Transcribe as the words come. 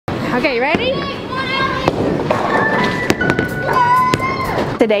Okay, ready?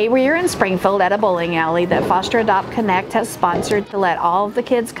 Today we are in Springfield at a bowling alley that FosterAdopt Connect has sponsored to let all of the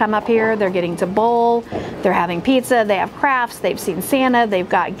kids come up here. They're getting to bowl, they're having pizza, they have crafts, they've seen Santa, they've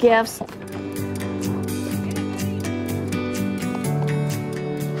got gifts.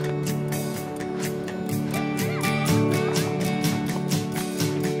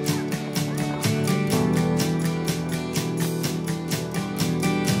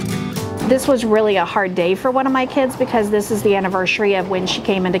 This was really a hard day for one of my kids because this is the anniversary of when she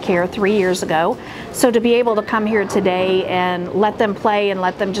came into care 3 years ago. So to be able to come here today and let them play and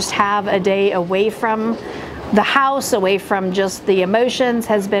let them just have a day away from the house, away from just the emotions,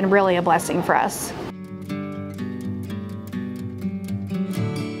 has been really a blessing for us.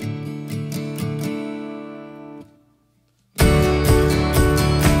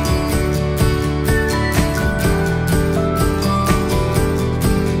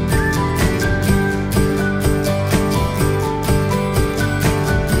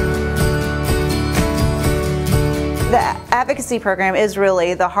 The advocacy program is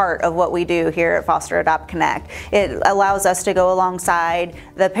really the heart of what we do here at FosterAdopt Connect. It allows us to go alongside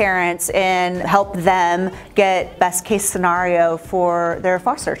the parents and help them get best case scenario for their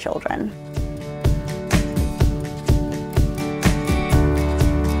foster children.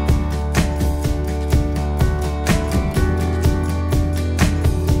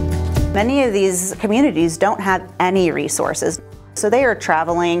 Many of these communities don't have any resources. So they are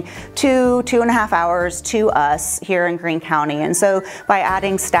traveling 2.5 hours to us here in Greene County. And so by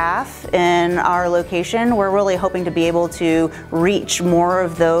adding staff in our location, we're really hoping to be able to reach more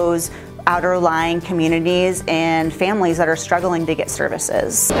of those outer-lying communities and families that are struggling to get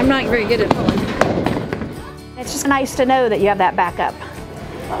services. I'm not very good at pulling. It's just nice to know that you have that backup,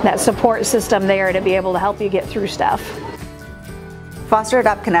 that support system there to be able to help you get through stuff.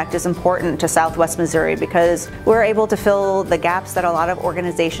 FosterAdopt Connect is important to Southwest Missouri because we're able to fill the gaps that a lot of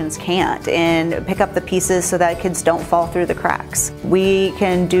organizations can't and pick up the pieces so that kids don't fall through the cracks. We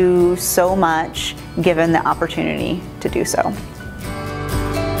can do so much given the opportunity to do so.